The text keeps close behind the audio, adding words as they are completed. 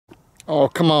Oh,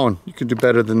 come on. You can do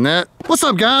better than that. What's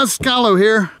up, guys? Kylo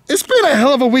here. It's been a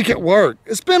hell of a week at work.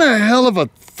 It's been a hell of a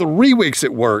 3 weeks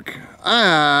at work.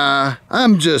 I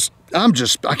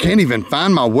can't even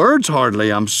find my words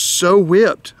hardly. I'm so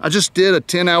whipped. I just did a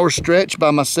 10-hour stretch by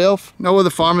myself. No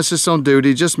other pharmacists on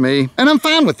duty, just me. And I'm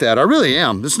fine with that, I really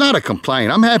am. It's not a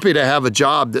complaint. I'm happy to have a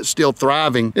job that's still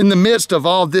thriving in the midst of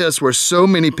all this where so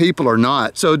many people are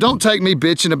not. So don't take me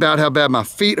bitching about how bad my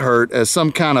feet hurt as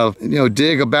some kind of,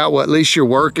 dig about, well, at least you're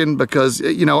working, because,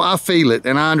 I feel it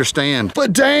and I understand.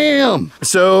 But damn!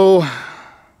 So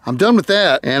I'm done with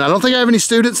that. And I don't think I have any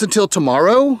students until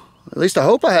tomorrow. At least I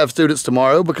hope I have students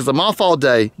tomorrow because I'm off all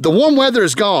day. The warm weather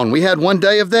is gone. We had one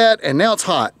day of that and now it's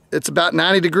hot. It's about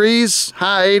 90 degrees,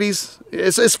 high 80s.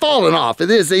 It's falling off. It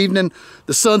is evening.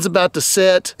 The sun's about to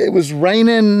set. It was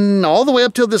raining all the way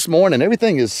up till this morning.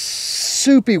 Everything is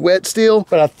soupy wet still,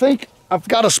 but I think I've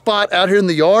got a spot out here in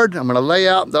the yard. I'm gonna lay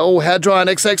out the old Hadron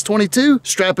XX22,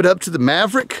 strap it up to the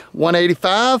Maverick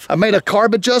 185. I made a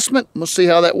carb adjustment. We'll see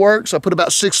how that works. I put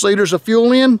about 6 liters of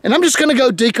fuel in and I'm just gonna go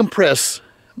decompress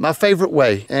my favorite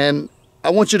way, and I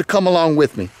want you to come along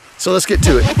with me. So let's get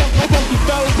to it.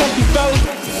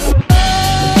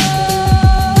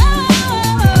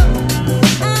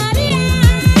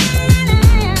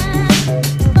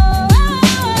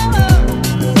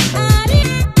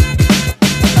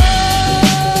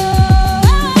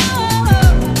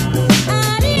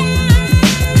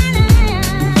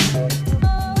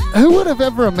 Who would have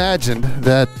ever imagined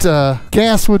that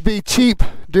gas would be cheap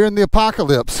during the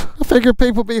apocalypse? I figured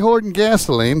people be hoarding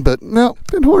gasoline, but no,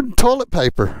 been hoarding toilet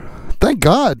paper. Thank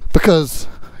God, because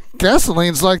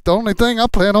gasoline's like the only thing I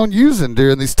plan on using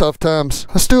during these tough times.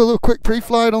 Let's do a little quick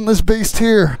pre-flight on this beast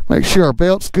here. Make sure our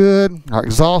belt's good, our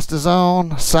exhaust is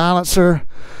on, silencer,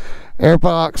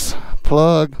 airbox,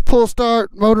 plug, pull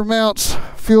start, motor mounts,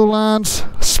 fuel lines,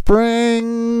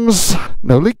 springs,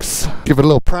 no leaks. Give it a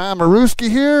little prime-a-rooski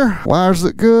here. Wires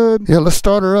look good. Yeah, let's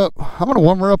start her up. I'm gonna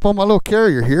warm her up on my little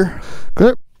carrier here.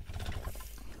 Good.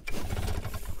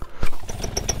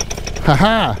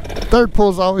 Haha. Third pull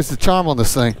is always the charm on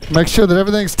this thing. Make sure that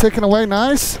everything's ticking away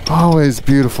nice. Always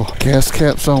beautiful. Gas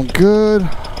cap's on good.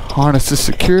 Harness is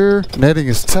secure. Netting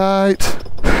is tight.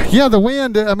 Yeah, the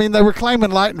wind, I mean, they were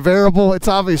claiming light and variable. It's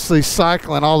obviously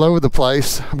cycling all over the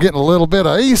place. I'm getting a little bit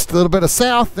of east, a little bit of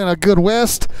south, then a good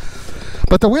west.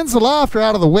 But the winds aloft are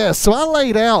out of the west, so I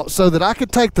laid out so that I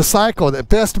could take the cycle that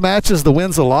best matches the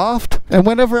winds aloft. And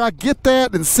whenever I get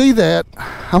that and see that,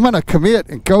 I'm going to commit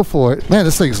and go for it. Man,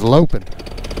 this thing's loping.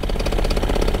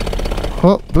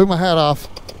 Oh, blew my hat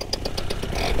off.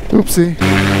 Oopsie.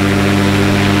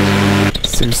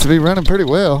 Seems to be running pretty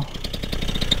well.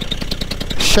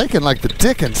 Shaking like the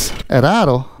dickens at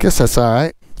idle. Guess that's all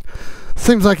right.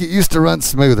 Seems like it used to run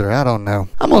smoother. I don't know.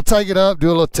 I'm gonna take it up, do a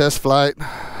little test flight,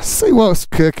 see what's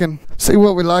cooking, see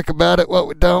what we like about it, what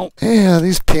we don't. Yeah,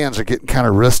 these pins are getting kind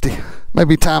of rusty.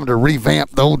 Maybe time to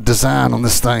revamp the old design on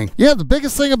this thing. Yeah, the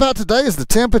biggest thing about today is the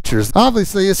temperatures.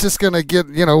 Obviously, it's just gonna get,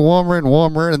 warmer and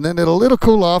warmer, and then it'll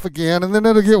cool off again, and then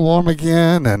it'll get warm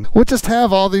again, and we'll just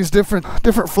have all these different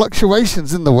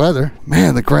fluctuations in the weather.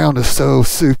 Man, the ground is so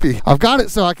soupy. I've got it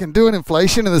so I can do an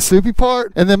inflation in the soupy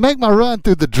part, and then make my run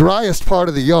through the driest part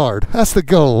of the yard. That's the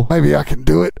goal. Maybe I can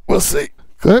do it. We'll see.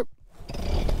 Good.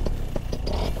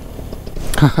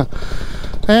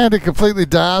 And it completely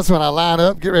dies when I line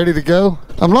up, get ready to go.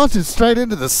 I'm launching straight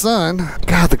into the sun.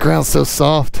 God, the ground's so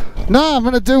soft. No, I'm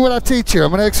gonna do what I teach here.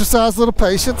 I'm gonna exercise a little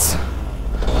patience.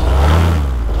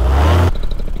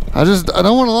 I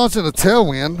don't want to launch in a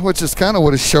tailwind, which is kind of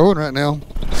what it's showing right now.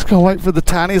 Just gonna wait for the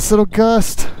tiniest little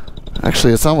gust.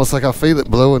 Actually, it's almost like I feel it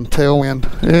blowing tailwind.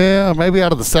 Yeah, maybe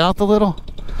out of the south a little.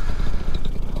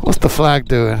 What's the flag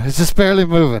doing? It's just barely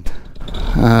moving.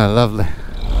 Ah, lovely.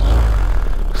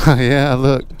 Yeah,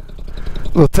 look.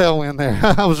 Little tailwind there.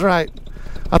 I was right.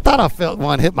 I thought I felt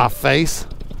one hit my face.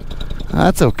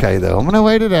 That's okay, though. I'm going to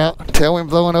wait it out. Tailwind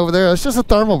blowing over there. It's just a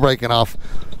thermal breaking off.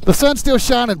 The sun's still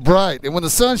shining bright. And when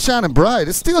the sun's shining bright,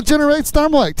 it still generates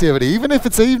thermal activity. Even if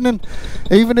it's evening,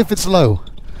 even if it's low.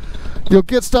 You'll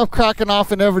get stuff cracking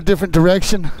off in every different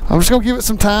direction. I'm just going to give it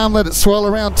some time. Let it swirl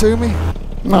around to me.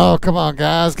 Oh, come on,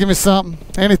 guys. Give me something.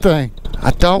 Anything.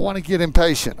 I don't want to get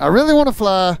impatient. I really want to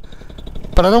fly.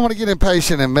 But I don't want to get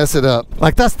impatient and mess it up.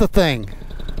 Like, that's the thing.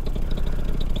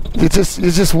 You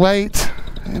just wait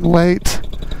and wait.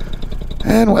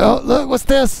 And, well, look, what's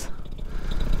this?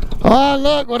 Oh,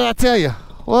 look, what did I tell you?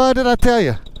 What did I tell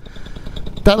you?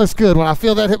 That looks good. When I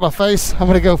feel that hit my face, I'm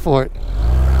going to go for it.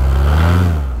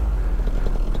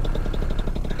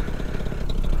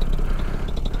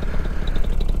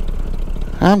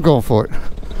 I'm going for it.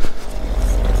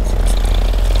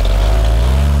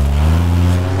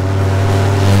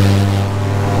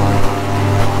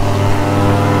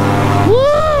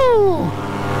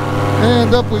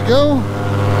 up we go.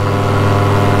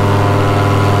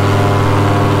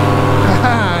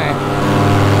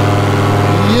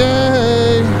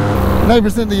 Yay!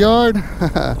 Neighbors in the yard.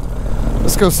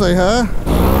 Let's go say hi.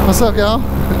 What's up, y'all?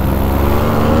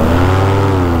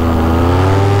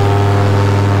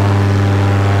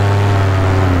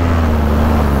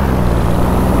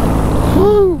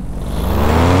 Woo!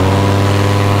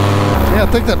 Yeah,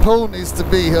 I think that pole needs to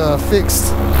be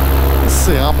fixed. Let's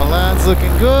see, all my lines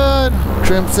looking good.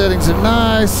 Trim settings are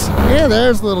nice. Yeah,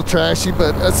 there's a little trashy,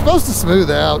 but it's supposed to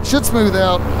smooth out. Should smooth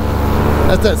out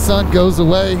as that sun goes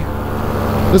away.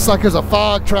 Looks like there's a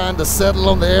fog trying to settle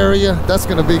on the area. That's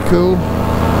gonna be cool.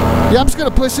 Yeah, I'm just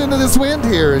gonna push into this wind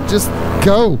here and just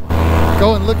go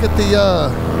and look at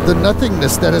the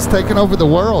nothingness that has taken over the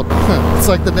world. It's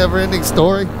like the never-ending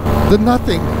story. The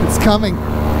nothing, it's coming.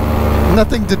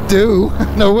 Nothing to do,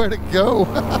 nowhere to go.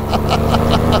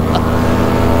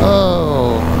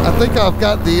 Oh, I think I've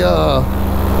got the,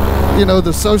 you know,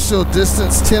 the social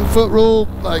distance 10-foot rule.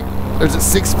 Like, or is it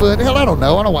 6 foot? Hell, I don't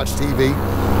know. I don't watch TV.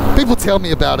 People tell me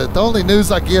about it. The only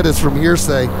news I get is from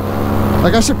hearsay.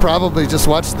 Like, I should probably just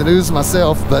watch the news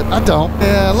myself, but I don't.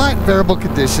 Yeah, light and variable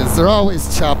conditions. They're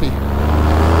always choppy.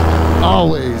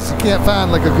 Always. You can't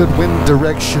find like a good wind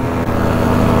direction.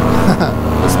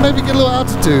 Let's maybe get a little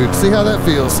altitude, see how that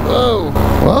feels. Whoa,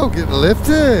 whoa, getting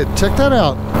lifted. Check that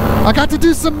out. I got to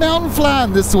do some mountain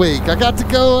flying this week. I got to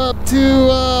go up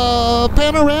to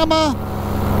Panorama.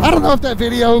 I don't know if that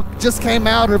video just came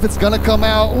out or if it's gonna come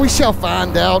out. We shall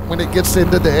find out when it gets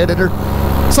into the editor.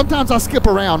 Sometimes I skip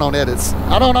around on edits.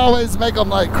 I don't always make them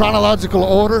like chronological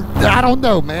order. I don't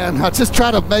know, man. I just try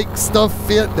to make stuff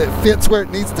fit that fits where it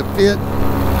needs to fit.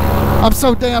 I'm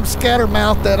so damn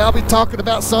scattermouthed that I'll be talking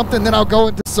about something, then I'll go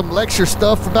into some lecture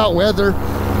stuff about weather,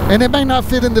 and it may not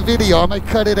fit in the video. I may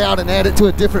cut it out and add it to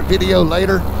a different video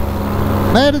later.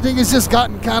 My editing has just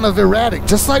gotten kind of erratic,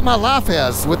 just like my life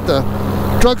has with the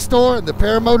drugstore and the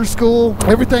paramotor school.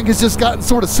 Everything has just gotten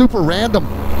sort of super random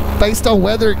based on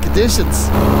weather and conditions,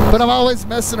 but I'm always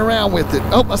messing around with it.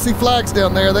 Oh, I see flags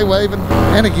down there, they waving.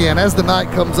 And again, as the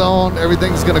night comes on,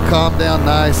 everything's gonna calm down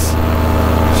nice.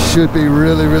 Should be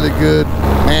really, really good.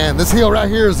 Man, this hill right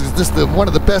here is just one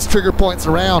of the best trigger points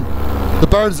around. The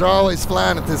birds are always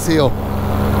flying at this hill.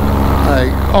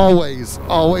 Like, always,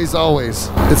 always, always.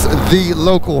 It's the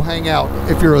local hangout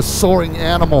if you're a soaring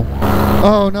animal.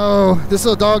 Oh no, this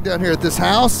little dog down here at this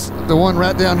house, the one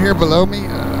right down here below me,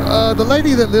 the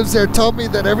lady that lives there told me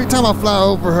that every time I fly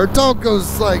over, her dog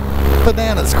goes like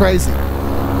bananas crazy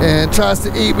and tries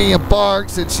to eat me and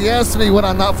barks, and she asked me would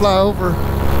I not fly over.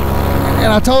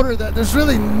 And I told her that there's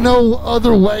really no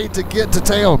other way to get to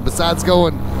town besides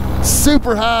going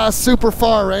super high, super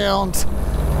far around.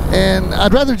 And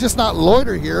I'd rather just not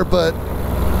loiter here, but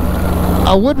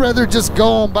I would rather just go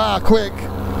on by quick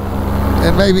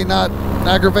and maybe not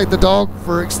aggravate the dog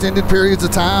for extended periods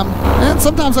of time. And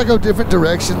sometimes I go different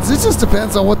directions. It just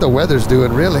depends on what the weather's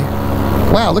doing, really.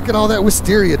 Wow, look at all that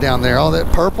wisteria down there, all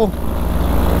that purple.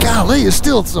 Golly, there's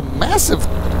still some massive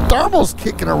thermals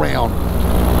kicking around.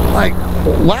 Like,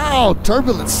 wow,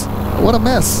 turbulence. What a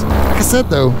mess. Like I said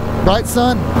though, bright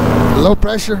sun, low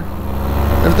pressure,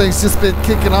 everything's just been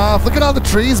kicking off. Look at all the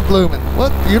trees blooming.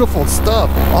 What beautiful stuff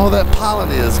all that pollen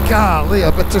is. Golly,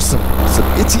 I bet there's some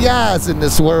itchy eyes in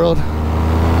this world.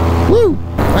 Woo!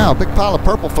 Wow, big pile of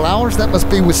purple flowers. That must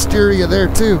be wisteria there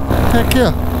too. Heck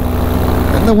yeah.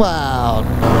 In the wild.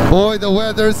 Boy, the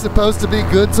weather's supposed to be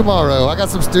good tomorrow. I got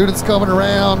some students coming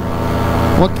around.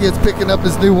 One kid's picking up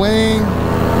his new wing.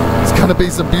 It's gonna be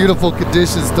some beautiful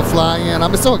conditions to fly in.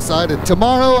 I'm so excited.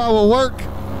 Tomorrow I will work.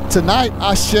 Tonight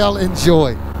I shall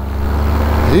enjoy.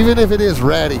 Even if it is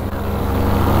ratty. I'm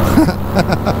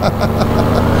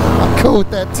cool with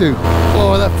that too.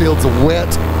 Oh, that field's wet.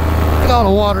 Look at all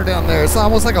the water down there. It's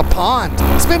almost like a pond.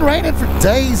 It's been raining for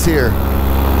days here.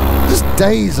 Just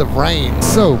days of rain.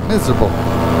 So miserable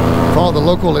for all the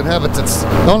local inhabitants.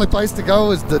 The only place to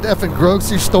go is the effing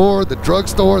grocery store, the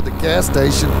drugstore, the gas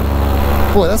station.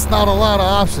 Boy, that's not a lot of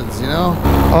options, you know?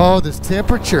 Oh, this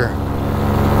temperature.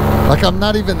 Like I'm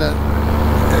not even,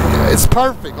 it's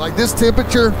perfect. Like this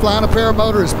temperature, flying a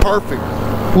paramotor is perfect.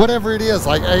 Whatever it is,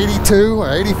 like 82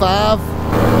 or 85.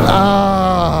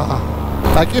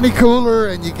 Like any cooler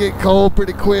and you get cold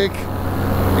pretty quick.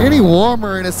 Any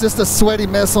warmer and it's just a sweaty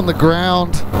mess on the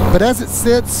ground. But as it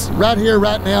sits right here,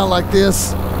 right now like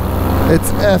this, it's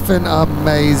effing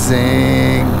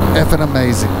amazing. Effing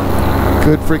amazing.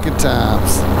 Good freaking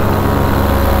times.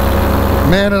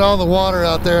 Man, and all the water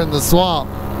out there in the swamp.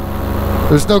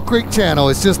 There's no creek channel.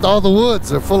 It's just all the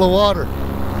woods are full of water.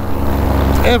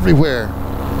 It's everywhere.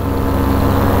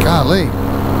 Golly.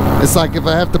 It's like if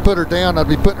I have to put her down, I'd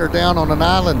be putting her down on an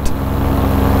island.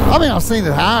 I mean, I've seen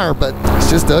it higher, but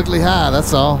it's just ugly high,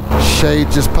 that's all.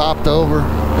 Shade just popped over.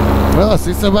 Well, I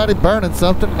see somebody burning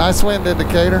something. Nice wind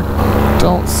indicator.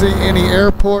 Don't see any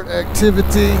airport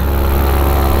activity.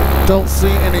 Don't see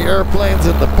any airplanes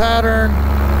in the pattern.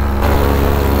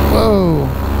 Whoa.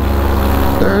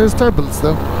 There is turbulence,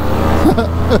 though.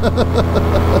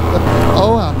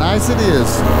 Oh, how nice it is.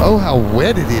 Oh, how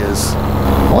wet it is.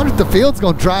 I wonder if the field's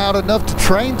going to dry out enough to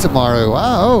train tomorrow.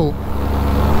 I hope.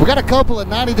 We got a couple of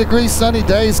 90-degree sunny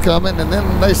days coming, and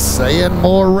then they're saying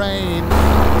more rain.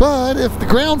 But if the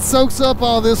ground soaks up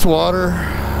all this water,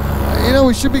 you know,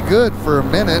 we should be good for a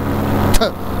minute.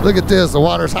 Look at this. The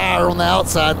water's higher on the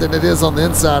outside than it is on the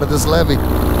inside of this levee.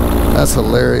 That's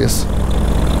hilarious.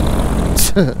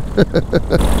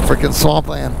 Freaking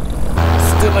swampland.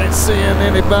 Still ain't seeing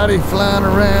anybody flying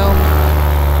around.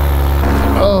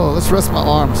 Oh, let's rest my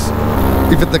arms.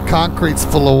 Even the concrete's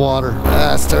full of water.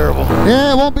 That's terrible.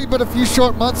 Yeah, it won't be but a few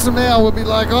short months from now. We'll be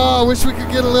like, oh, I wish we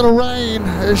could get a little rain.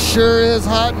 It sure is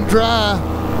hot and dry.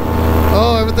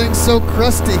 Oh, everything's so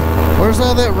crusty. Where's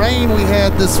all that rain we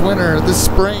had this winter, this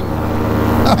spring?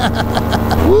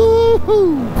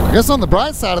 Woo-hoo! I guess on the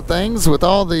bright side of things, with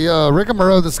all the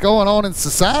rigmarole that's going on in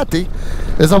society,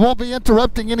 is I won't be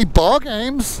interrupting any ball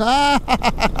games. There's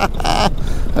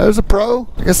a pro.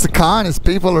 I guess the con is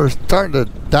people are starting to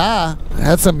die. I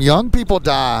had some young people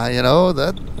die, you know,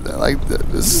 that like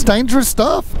this is dangerous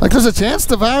stuff. Like there's a chance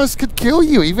the virus could kill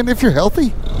you even if you're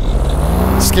healthy.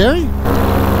 Scary.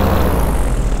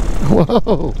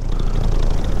 Whoa.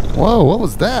 Whoa, what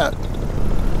was that?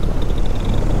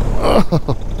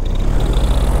 Oh.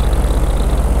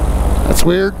 That's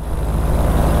weird.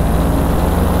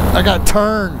 I got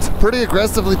turned pretty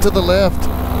aggressively to the left.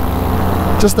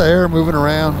 Just the air moving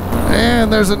around.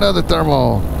 And there's another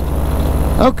thermal.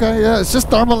 Okay, yeah, it's just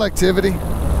thermal activity.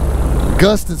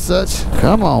 Gust and such.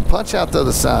 Come on, punch out the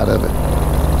other side of it.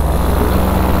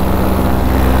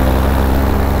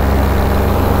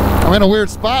 I'm in a weird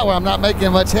spot where I'm not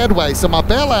making much headway, so my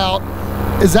bailout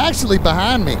is actually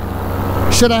behind me.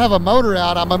 Should I have a motor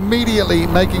out, I'm immediately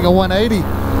making a 180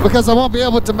 because I won't be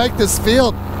able to make this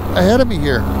field ahead of me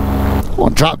here. I'm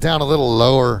gonna drop down a little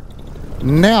lower.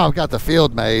 Now I've got the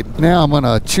field made. Now I'm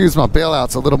gonna choose my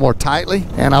bailouts a little more tightly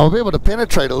and I will be able to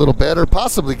penetrate a little better,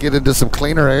 possibly get into some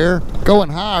cleaner air. Going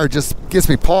higher just gets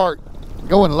me parked.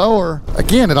 Going lower,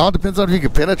 again, it all depends on if you can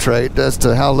penetrate as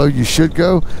to how low you should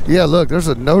go. Yeah, look, there's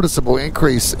a noticeable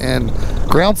increase in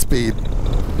ground speed.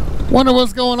 Wonder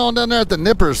what's going on down there at the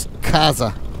Nippers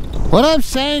Casa. What up,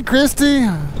 Shane, Christy,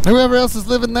 whoever else is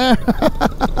living there?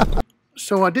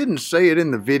 So I didn't say it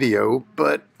in the video,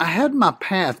 but I had my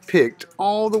path picked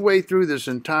all the way through this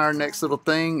entire next little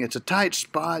thing. It's a tight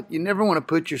spot. You never want to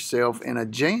put yourself in a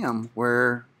jam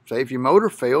where, say, if your motor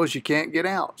fails, you can't get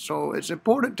out. So it's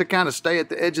important to kind of stay at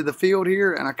the edge of the field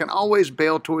here, and I can always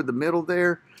bail toward the middle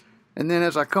there. And then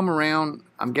as I come around,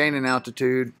 I'm gaining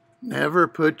altitude. Never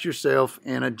put yourself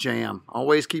in a jam.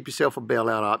 Always keep yourself a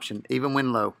bailout option, even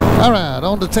when low. All right,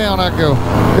 on to town I go.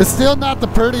 It's still not the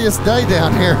prettiest day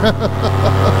down here.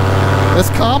 As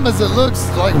calm as it looks,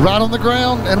 like right on the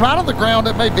ground. And right on the ground,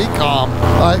 it may be calm.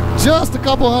 Like just a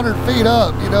couple hundred feet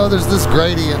up, you know, there's this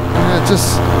gradient. Yeah,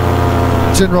 just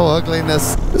general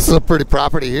ugliness. This is a pretty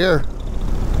property here.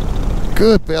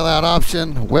 Good bailout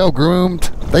option, well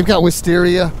groomed. They've got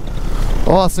wisteria.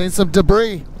 Oh, I've seen some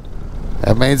debris.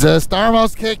 That means this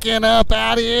thermal's kicking up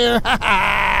out of here.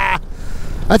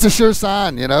 That's a sure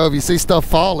sign, you know, if you see stuff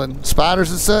falling,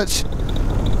 spiders and such.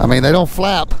 I mean, they don't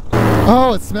flap.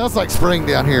 Oh, it smells like spring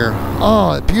down here.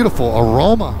 Oh, beautiful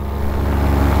aroma.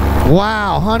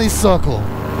 Wow, honeysuckle.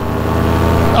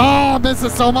 Oh, I miss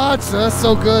it so much. That's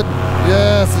so good.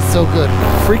 Yes, it's so good.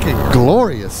 Freaking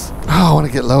glorious. Oh, I want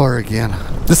to get lower again.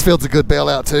 This field's a good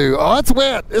bailout too. Oh, it's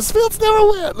wet. This field's never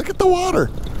wet. Look at the water.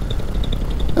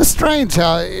 It's strange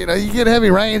how, you know, you get heavy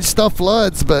rain, stuff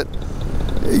floods, but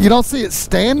you don't see it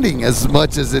standing as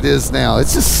much as it is now.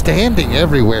 It's just standing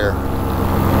everywhere.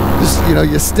 Just, you know,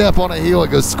 you step on a heel,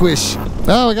 it goes squish.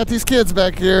 Oh, we got these kids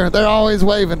back here. They're always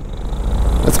waving.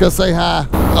 Let's go say hi.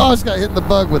 Oh, I just got hit in the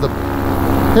bug with a,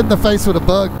 hit in the face with a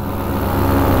bug.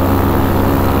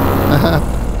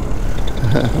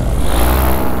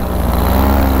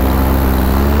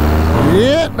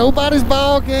 Yeah, nobody's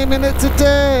ball game in it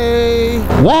today.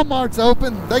 Walmart's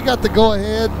open. They got the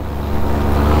go-ahead.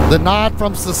 The nod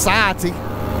from society.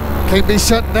 Can't be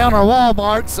shutting down our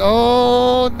Walmarts.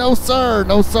 Oh, no sir,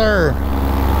 no sir.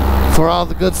 That's where all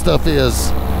the good stuff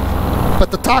is. But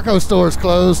the taco store's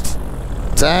closed.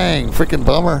 Dang, freaking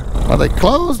bummer. Are they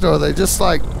closed or are they just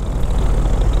like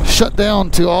shut down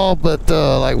to all but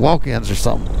like walk-ins or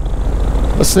something.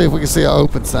 Let's see if we can see an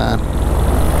open sign.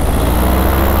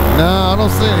 No, I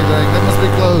don't see anything. They must be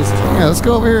closed. Yeah, let's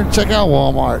go over here and check out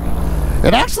Walmart.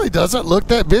 It actually doesn't look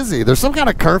that busy. There's some kind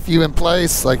of curfew in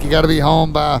place, like you got to be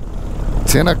home by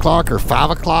 10 o'clock or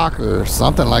 5 o'clock or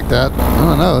something like that. I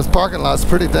don't know. This parking lot's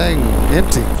pretty dang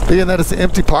empty. Being that it's an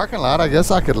empty parking lot, I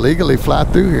guess I could legally fly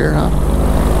through here, huh?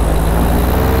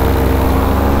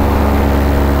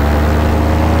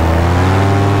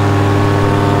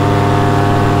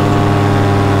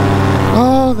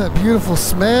 Oh, that beautiful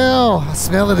smell. I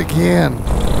smell it again.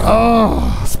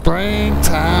 Oh,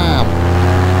 springtime.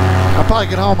 I'll probably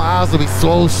get home, my eyes will be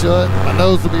swole shut. My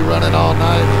nose will be running all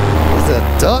night. Is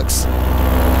that ducks?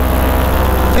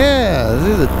 Yeah,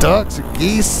 these are ducks or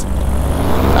geese.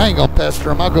 I ain't gonna pester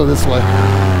them. I'll go this way.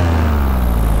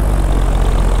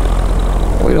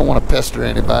 We don't want to pester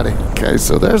anybody. Okay,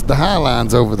 so there's the High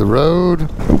Lines over the road.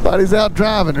 Nobody's out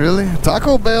driving, really.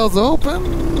 Taco Bell's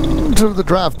open to the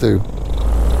drive-thru.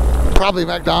 Probably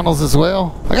McDonald's as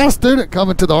well. I got a student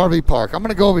coming to the RV park. I'm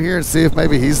gonna go over here and see if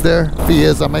maybe he's there. If he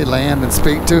is, I may land and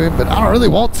speak to him, but I don't really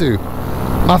want to.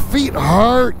 My feet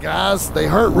hurt, guys. They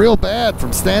hurt real bad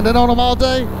from standing on them all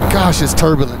day. Gosh, it's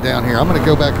turbulent down here. I'm gonna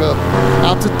go back up.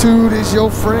 Altitude is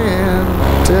your friend.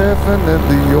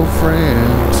 Definitely your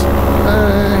friend.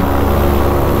 Hey.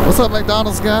 What's up,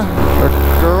 McDonald's guy? Or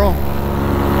girl?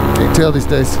 Can't tell these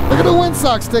days. Look at the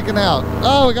windsock sticking out.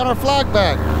 Oh, we got our flag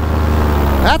back.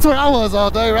 That's where I was all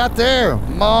day, right there.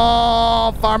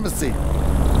 Mall Pharmacy.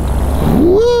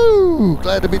 Woo!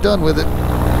 Glad to be done with it.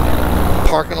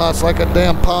 Parking lot's like a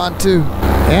damn pond too.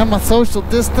 Am I social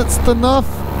distanced enough?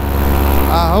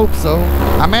 I hope so.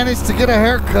 I managed to get a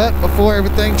haircut before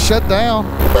everything shut down.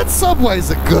 But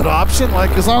Subway's a good option, like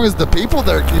as long as the people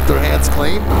there keep their hands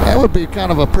clean. That would be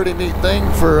kind of a pretty neat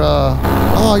thing for,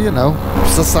 oh, you know,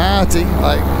 society.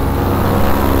 Like,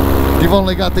 you've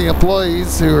only got the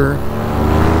employees who are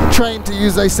trained to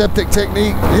use aseptic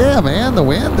technique. Yeah, man, the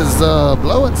wind is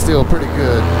blowing still pretty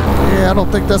good. Yeah, I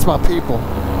don't think that's my people.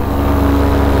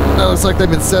 No, it's like they've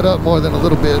been set up more than a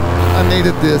little bit. I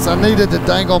needed this. I needed to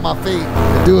dangle my feet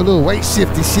and do a little weight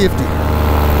shifty. It's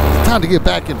time to get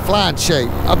back in flying shape.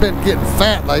 I've been getting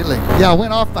fat lately. Yeah, I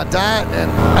went off my diet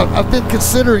and I've been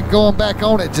considering going back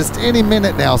on it just any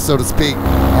minute now, so to speak.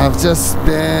 I've just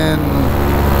been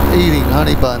eating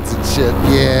honey buns and shit.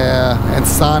 Yeah, and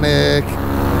Sonic,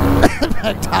 and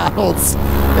McDonald's,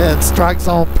 and Strikes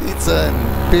on pizza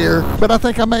and beer. But I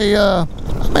think I may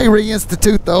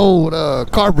reinstitute the old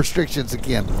carb restrictions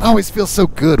again. I always feel so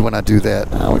good when I do that.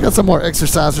 We got some more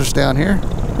exercisers down here.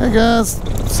 Hey guys,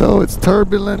 so it's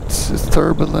turbulent, it's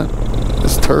turbulent,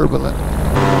 it's turbulent.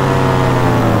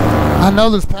 I know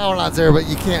there's power lines there, but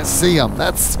you can't see them.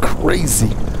 That's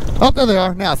crazy. Oh, there they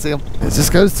are. Now I see them. It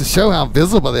just goes to show how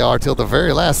invisible they are till the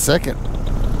very last second.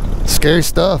 Scary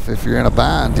stuff if you're in a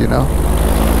bind, you know.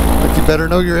 Like, you better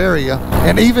know your area.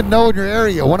 And even knowing your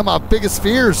area, one of my biggest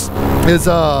fears is,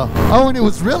 oh, and it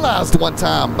was realized one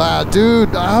time by a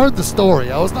dude. I heard the story.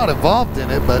 I was not involved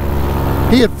in it, but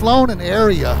he had flown an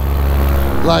area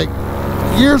like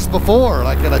years before,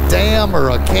 like in a dam or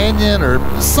a canyon or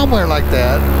somewhere like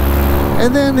that.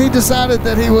 And then he decided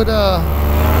that he would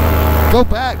go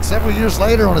back several years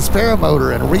later on his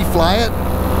paramotor and refly it.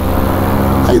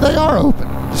 Hey, they are open.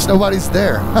 Just nobody's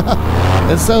there.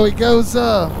 And so he goes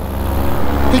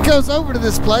over to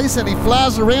this place and he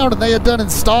flies around, and they had done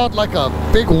installed like a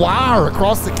big wire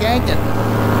across the canyon.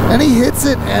 And he hits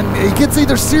it and he gets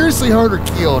either seriously hurt or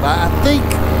killed. I think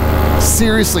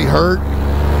seriously hurt.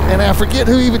 And I forget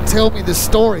who even told me this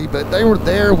story, but they were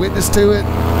there, witness to it.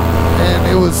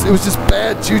 And it was just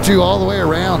bad juju all the way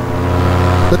around.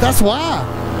 But that's why.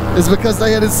 It's because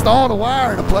they had installed a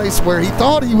wire in a place where he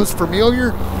thought he was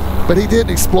familiar, but he didn't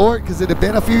explore it because it had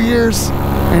been a few years,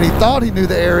 and he thought he knew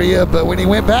the area. But when he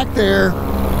went back there,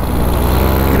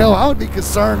 you know, I would be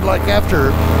concerned, like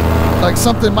after, like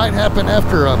something might happen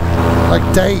after like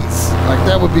days. Like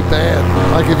that would be bad.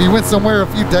 Like if you went somewhere a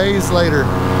few days later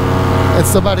and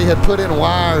somebody had put in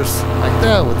wires, like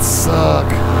that would suck.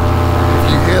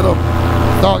 If you hit them,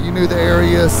 thought you knew the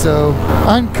area. So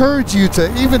I encourage you to,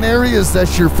 even areas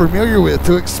that you're familiar with,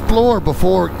 to explore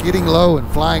before getting low and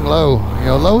flying low. You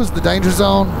know, low is the danger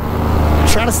zone.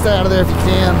 Try to stay out of there if you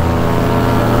can.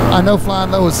 I know flying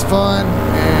low is fun,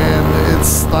 and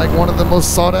it's like one of the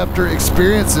most sought after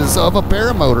experiences of a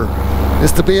paramotor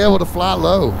is to be able to fly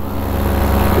low.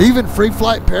 Even free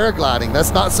flight paragliding,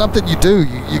 that's not something you do.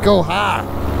 You go high.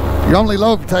 You're only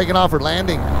low if you're taking off or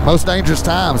landing. Most dangerous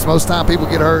times. Most time people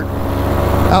get hurt.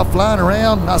 Out flying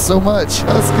around, not so much.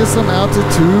 Let's get some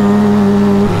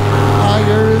altitude.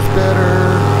 Higher is better.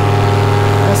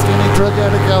 drug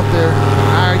addict out there, the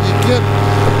higher you get,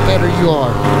 the better you are.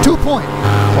 2 point.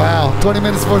 Wow, 20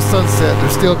 minutes before sunset,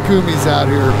 there's still Kumis out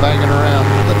here banging around.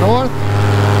 To the north,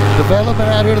 development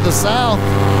out here to the south.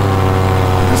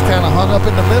 Just kind of hung up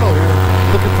in the middle here,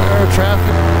 looking for air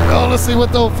traffic. Oh, let's see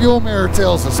what the old fuel mirror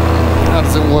tells us. How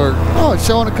does it work? Oh, it's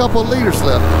showing a couple of liters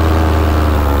left.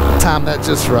 Time that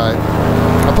just right.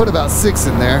 I put about 6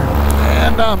 in there.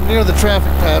 And I'm near the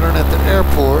traffic pattern at the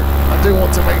airport. I do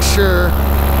want to make sure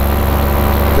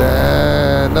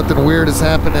that nothing weird is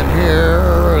happening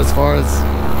here as far as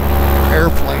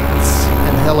airplanes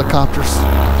and helicopters,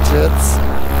 jets.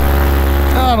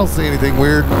 I don't see anything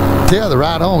weird. Yeah, the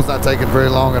ride home's not taking very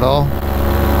long at all.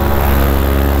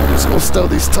 Just gonna stow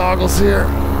these toggles here.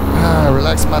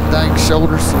 Relax my dang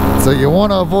shoulders. So you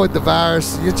want to avoid the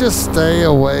virus, you just stay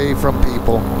away from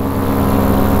people.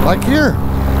 Like here.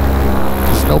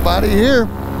 There's nobody here.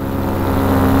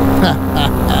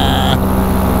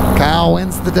 Kyle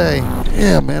wins the day.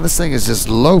 Yeah, man, this thing is just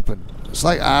loping. It's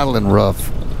like idling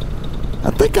rough.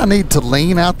 I think I need to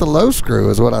lean out the low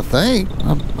screw is what I think.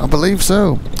 I believe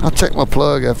so. I'll check my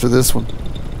plug after this one.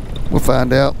 We'll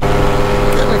find out.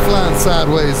 Get me flying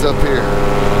sideways up here.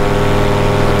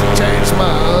 Change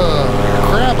my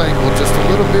crab angle just a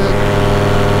little bit.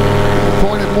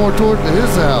 Point it more toward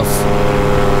his house.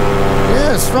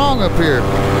 Yeah, it's strong up here.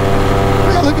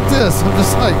 Yeah, look at this. I'm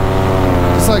just like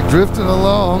drifting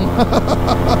along.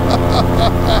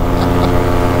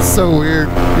 So weird.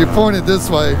 You're pointed this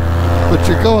way, but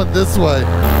you're going this way.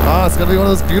 Oh, it's gonna be one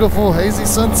of those beautiful hazy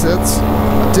sunsets.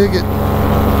 I dig it.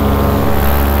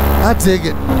 I dig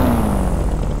it.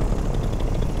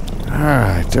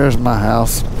 Alright, there's my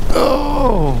house.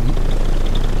 Oh,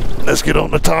 let's get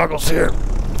on the toggles here.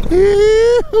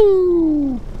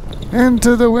 Yee-hoo.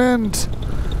 Into the wind.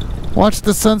 Watch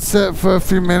the sunset for a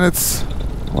few minutes,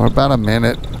 or about a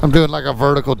minute. I'm doing like a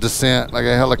vertical descent, like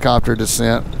a helicopter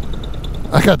descent.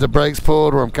 I got the brakes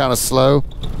pulled where I'm kind of slow.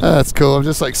 That's cool. I'm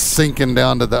just like sinking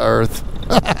down to the earth.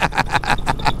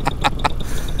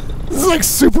 This is like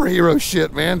superhero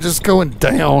shit, man. Just going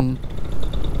down.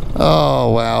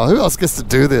 Oh, wow. Who else gets to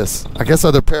do this? I guess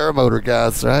other paramotor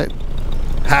guys, right?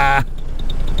 Ha!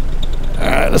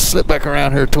 Alright, let's slip back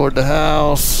around here toward the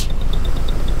house.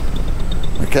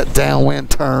 Make that downwind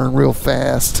turn real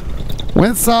fast.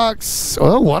 Windsocks.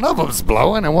 Well, one of them's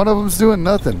blowing and one of them's doing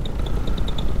nothing.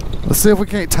 Let's see if we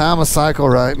can't time a cycle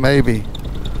right. Maybe.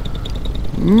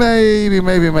 Maybe.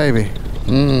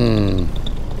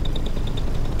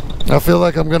 I feel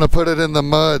like I'm gonna put it in the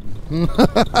mud.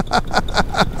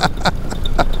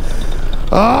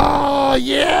 Oh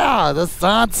yeah, the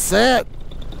sunset.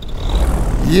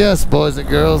 Yes, boys and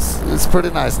girls, it's pretty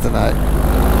nice tonight.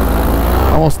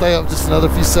 I'm gonna stay up just another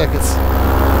few seconds.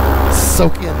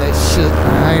 Soak in that shit.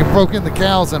 I ain't broken the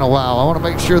cows in a while. I want to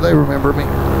make sure they remember me.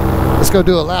 Let's go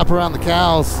do a lap around the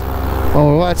cows while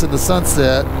we're watching the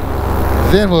sunset.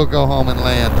 Then we'll go home and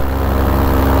land.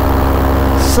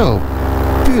 So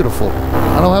beautiful.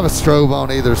 I don't have a strobe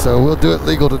on either, so we'll do it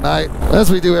legal tonight,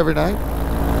 as we do every night.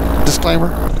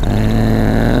 Disclaimer.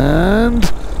 And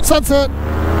sunset.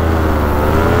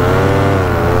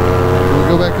 Can we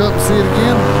go back up and see it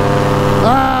again?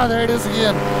 Ah, there it is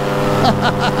again.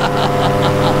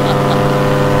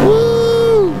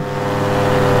 Woo!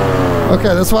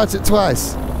 Okay, let's watch it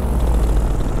twice.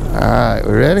 Alright,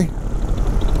 we ready?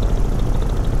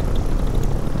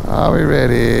 Are we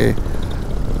ready?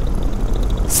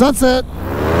 Sunset.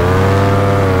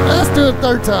 Let's do it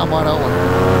third time, why don't we?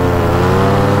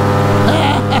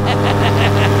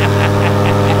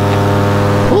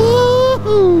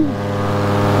 Woo-hoo!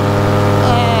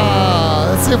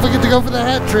 Let's see if we get to go for the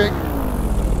hat trick.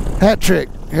 Hat trick.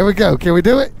 Here we go. Can we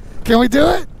do it? Can we do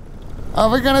it? Are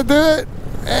we gonna do it?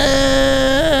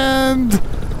 And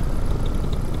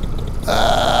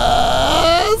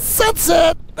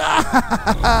sunset.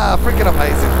 Freaking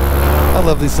amazing. I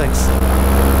love these things.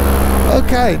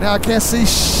 Okay, now I can't see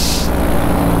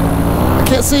I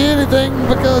can't see anything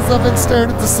because I've been staring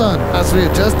at the sun. As we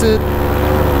adjusted,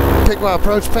 pick my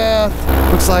approach path.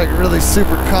 Looks like really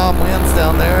super calm winds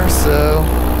down there, so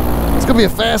it's gonna be a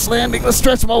fast landing. Let's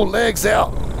stretch my old legs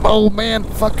out. My old man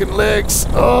fucking legs.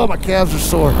 Oh, my calves are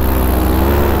sore.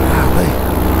 Golly.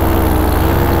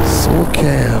 Sore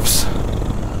calves.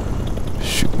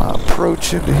 Shoot my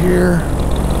approach into here.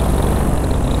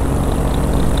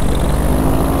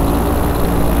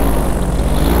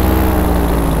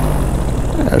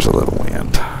 There's a little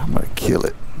wind. I'm gonna kill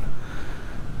it.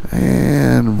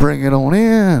 And bring it on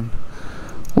in.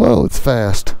 Whoa, it's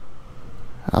fast.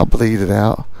 I'll bleed it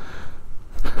out.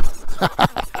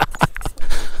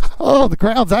 Oh, the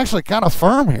ground's actually kind of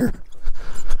firm here.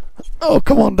 Oh,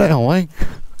 come on down, Wayne.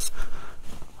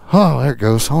 Oh, there it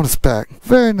goes on its back.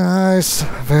 Very nice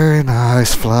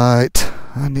flight.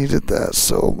 I needed that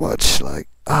so much, like,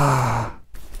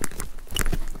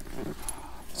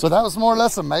 So that was more or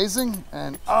less amazing,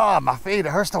 and my feet, it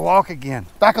hurts to walk again.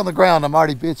 Back on the ground, I'm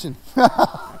already bitching.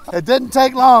 It didn't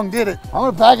take long, did it?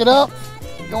 I'm gonna pack it up,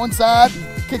 go inside,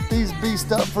 and kick these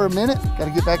beasts up for a minute.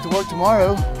 Gotta get back to work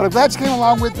tomorrow. But I'm glad you came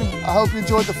along with me. I hope you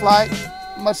enjoyed the flight.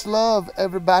 Much love,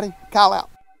 everybody. Kyle out.